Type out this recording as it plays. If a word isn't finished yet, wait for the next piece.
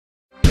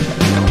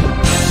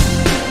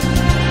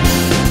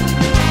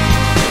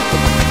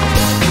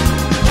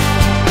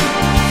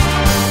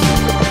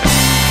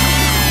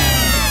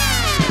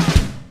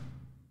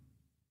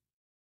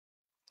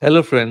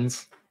Hello,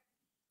 friends,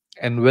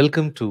 and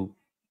welcome to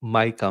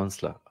My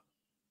Counselor.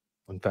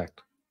 In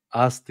fact,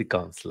 Ask the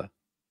Counselor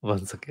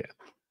once again.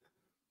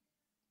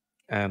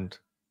 And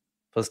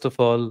first of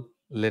all,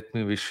 let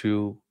me wish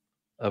you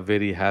a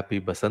very happy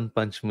Basant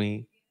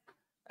Panchami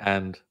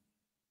and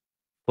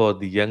for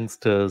the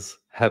youngsters,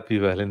 happy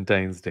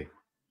Valentine's Day.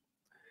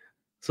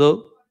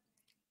 So,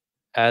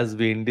 as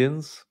we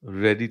Indians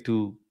ready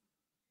to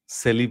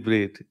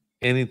celebrate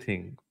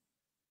anything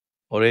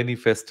or any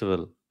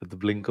festival with the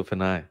blink of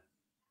an eye,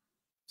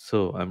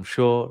 so I'm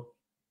sure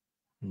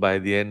by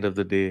the end of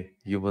the day,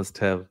 you must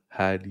have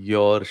had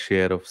your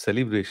share of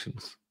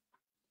celebrations.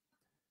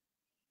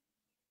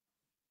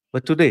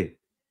 But today,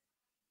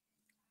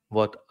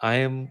 what I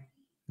am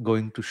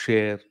going to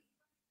share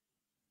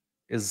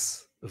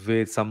is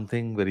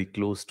something very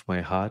close to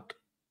my heart,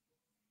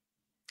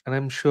 and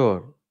I'm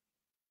sure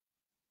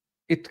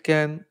it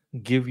can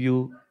give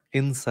you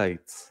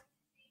insights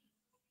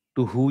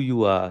to who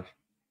you are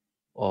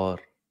or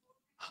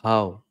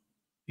how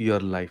your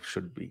life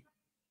should be.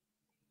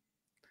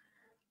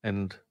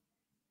 And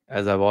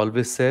as I've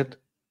always said,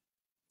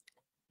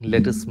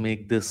 let us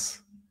make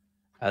this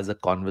as a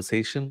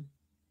conversation.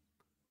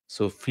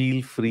 So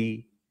feel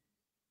free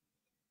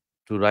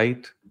to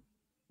write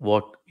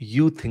what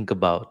you think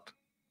about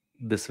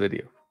this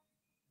video.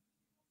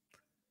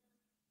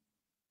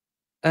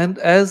 And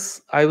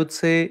as I would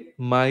say,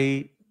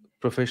 my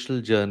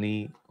professional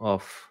journey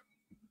of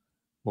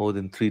more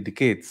than 3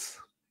 decades,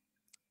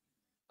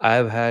 I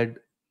have had,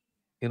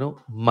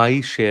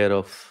 my share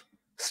of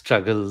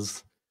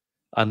struggles,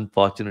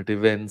 unfortunate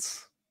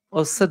events,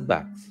 or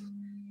setbacks.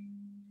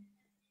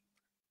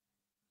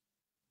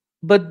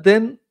 But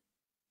then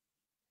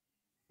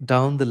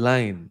down the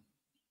line,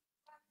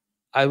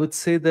 I would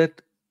say that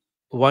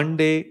one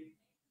day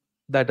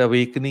that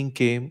awakening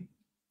came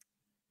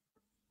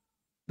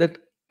that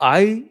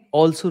I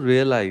also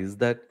realized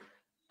that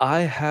I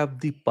have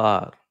the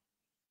power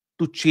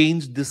to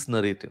change this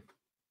narrative,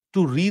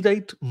 to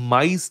rewrite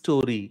my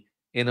story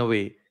in a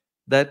way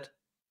that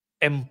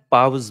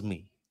empowers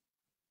me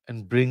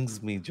and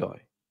brings me joy.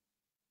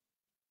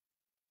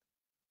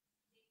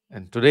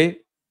 And today,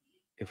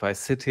 if I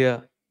sit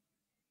here,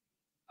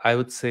 I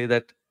would say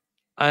that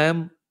I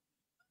am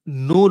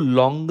no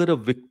longer a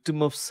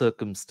victim of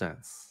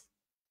circumstance,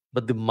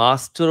 but the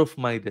master of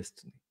my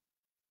destiny.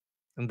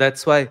 And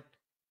that's why,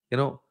 you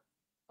know,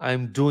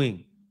 I'm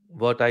doing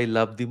what I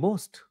love the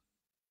most.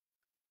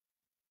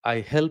 I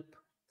help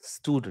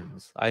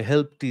students, I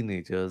help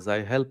teenagers,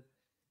 I help,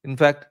 in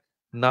fact,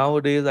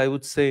 nowadays, I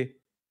would say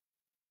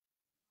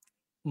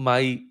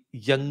my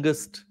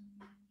youngest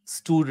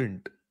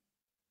student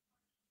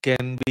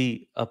can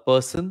be a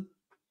person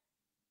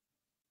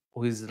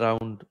who is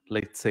around,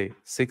 let's say,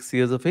 6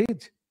 years of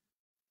age,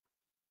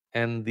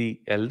 and the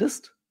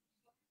eldest,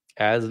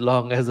 as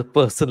long as a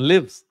person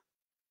lives.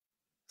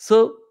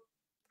 So,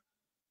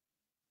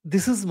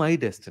 this is my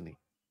destiny.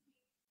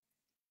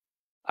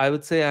 I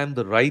would say I'm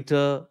the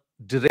writer,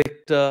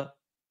 director,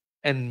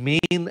 and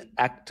main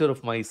actor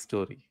of my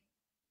story.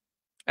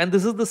 And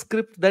this is the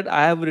script that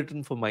I have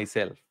written for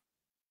myself.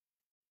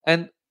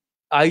 And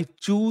I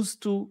choose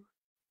to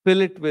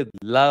fill it with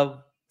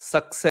love,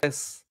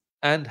 success,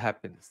 and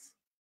happiness.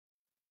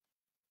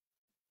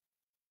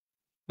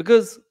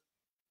 Because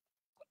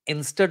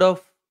instead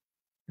of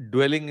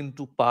dwelling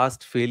into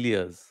past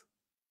failures,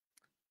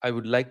 I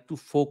would like to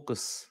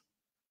focus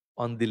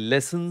on the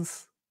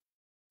lessons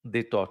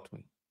they taught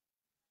me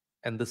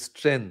and the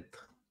strength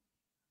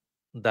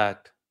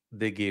that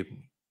they gave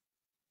me.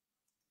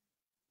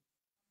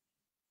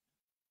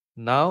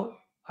 Now,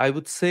 I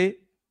would say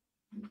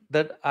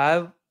that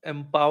I've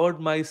empowered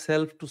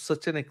myself to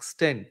such an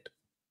extent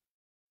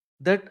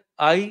that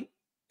I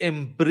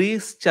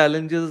embrace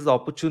challenges as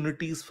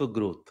opportunities for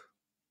growth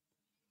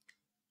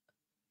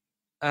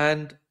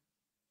and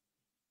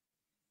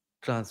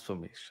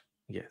transformation.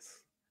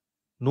 Yes.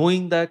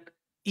 Knowing that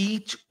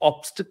each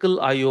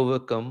obstacle I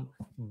overcome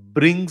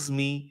brings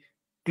me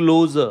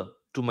closer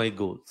to my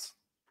goals.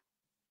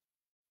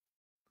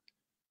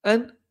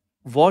 And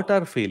what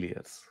are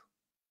failures?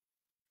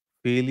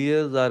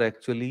 Failures are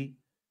actually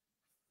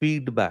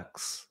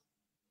feedbacks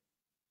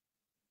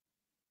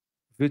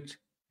which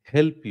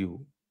help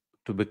you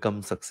to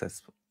become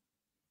successful.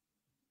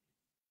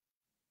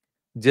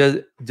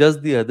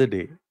 Just the other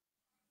day,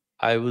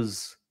 I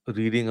was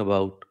reading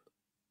about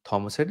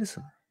Thomas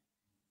Edison.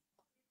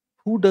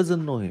 Who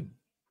doesn't know him?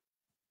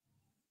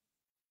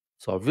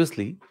 So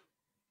obviously,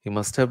 he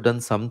must have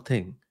done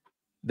something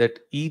that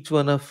each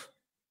one of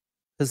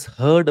has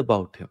heard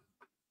about him.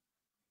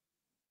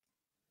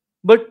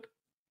 But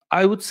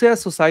I would say our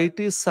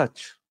society is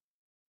such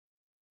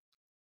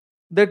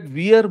that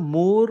we are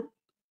more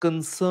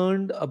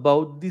concerned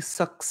about the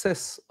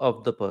success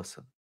of the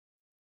person,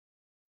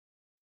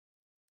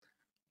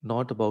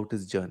 not about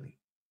his journey.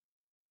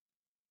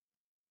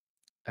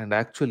 And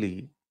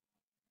actually,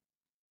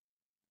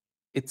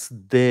 it's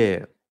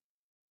there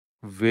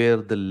where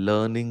the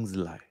learnings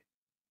lie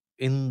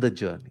in the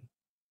journey.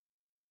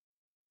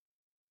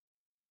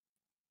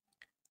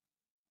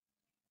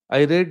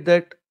 I read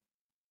that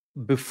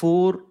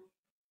before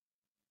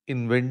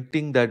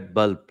inventing that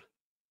bulb,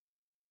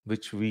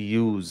 which we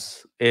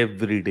use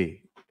every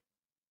day,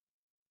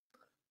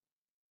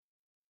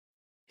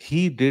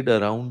 he did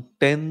around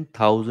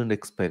 10,000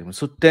 experiments.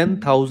 So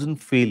 10,000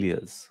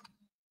 failures.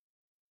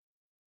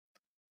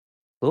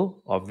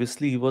 So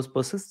obviously he was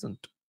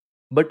persistent.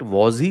 But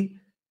was he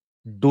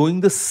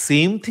doing the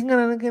same thing again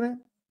and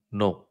again?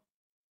 No.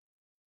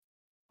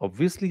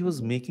 Obviously he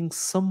was making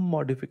some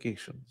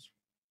modifications.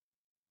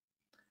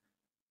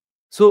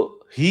 So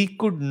he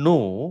could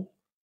know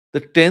the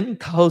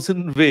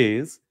 10,000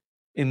 ways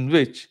in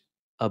which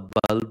a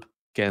bulb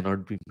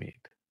cannot be made.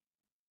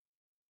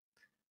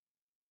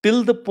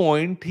 Till the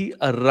point he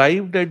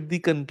arrived at the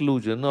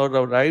conclusion or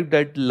arrived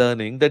at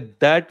learning that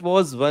that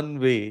was one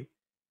way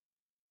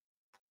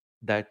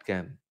that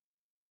can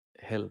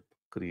help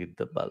create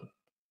the bulb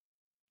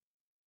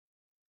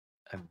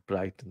and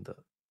brighten the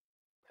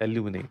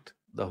illuminate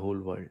the whole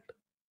world.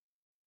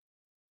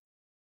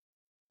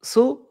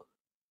 So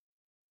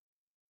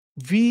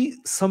we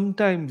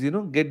sometimes,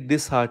 get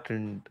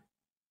disheartened,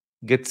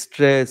 get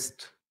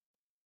stressed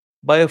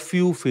by a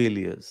few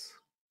failures,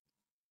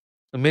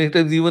 many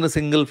times even a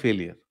single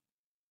failure.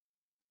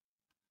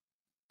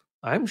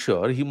 I'm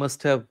sure he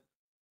must have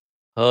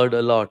heard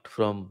a lot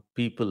from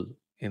people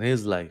in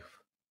his life.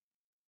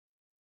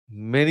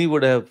 Many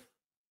would have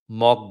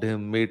mocked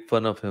him, made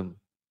fun of him,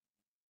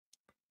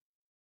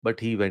 but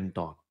he went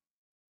on.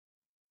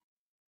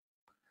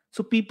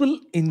 So people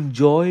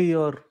enjoy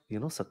your,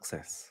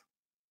 success.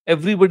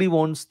 Everybody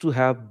wants to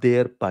have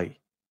their pie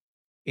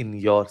in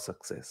your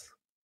success,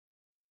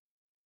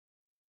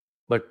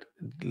 but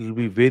it will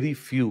be very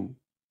few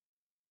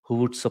who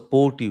would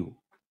support you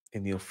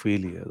in your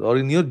failure or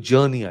in your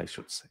journey, I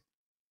should say.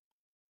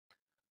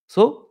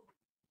 So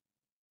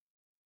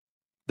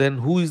then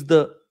who is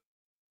the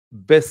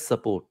best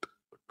support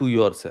to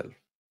yourself?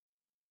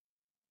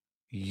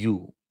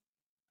 You,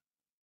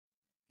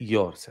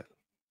 yourself.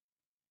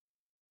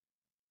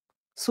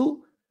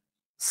 So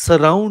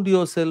surround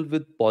yourself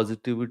with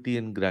positivity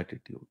and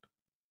gratitude.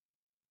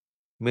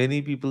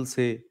 Many people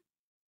say,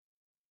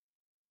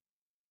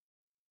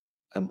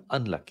 I'm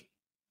unlucky.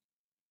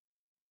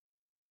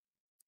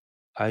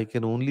 I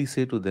can only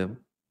say to them,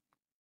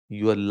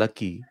 you are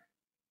lucky.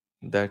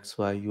 That's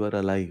why you are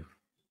alive.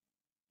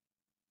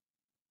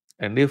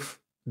 And if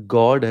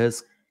God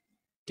has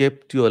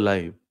kept you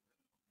alive,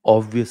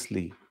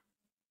 obviously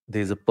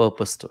there's a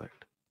purpose to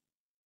it.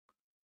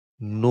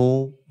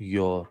 Know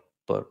your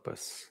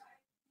purpose.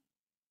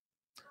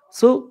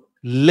 So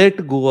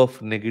let go of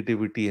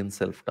negativity and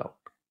self doubt.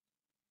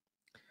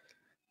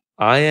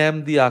 I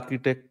am the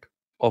architect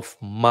of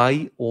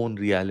my own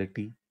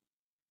reality,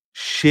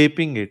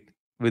 shaping it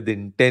with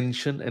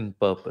intention and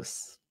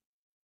purpose.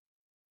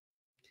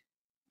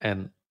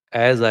 And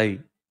as I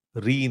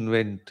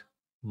reinvent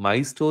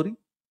my story,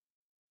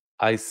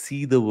 I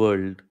see the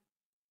world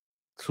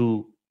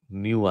through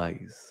new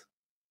eyes.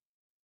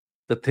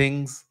 The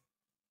things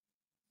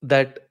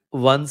that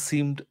once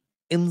seemed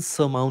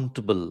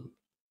insurmountable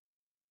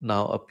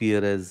now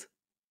appear as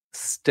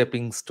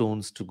stepping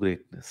stones to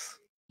greatness.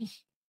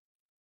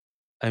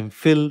 I'm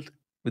filled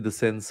with a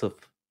sense of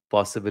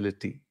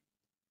possibility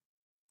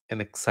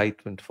and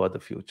excitement for the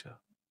future.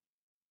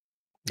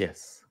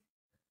 Yes,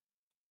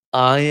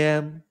 I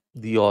am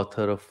the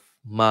author of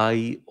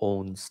my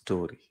own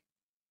story,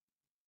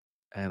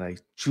 and I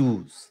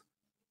choose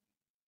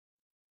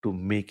to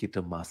make it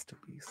a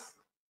masterpiece.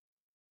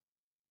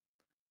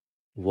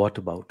 What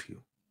about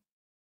you?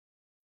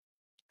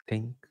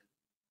 Think,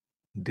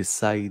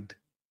 decide,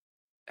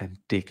 and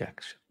take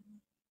action.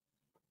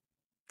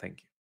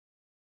 Thank you.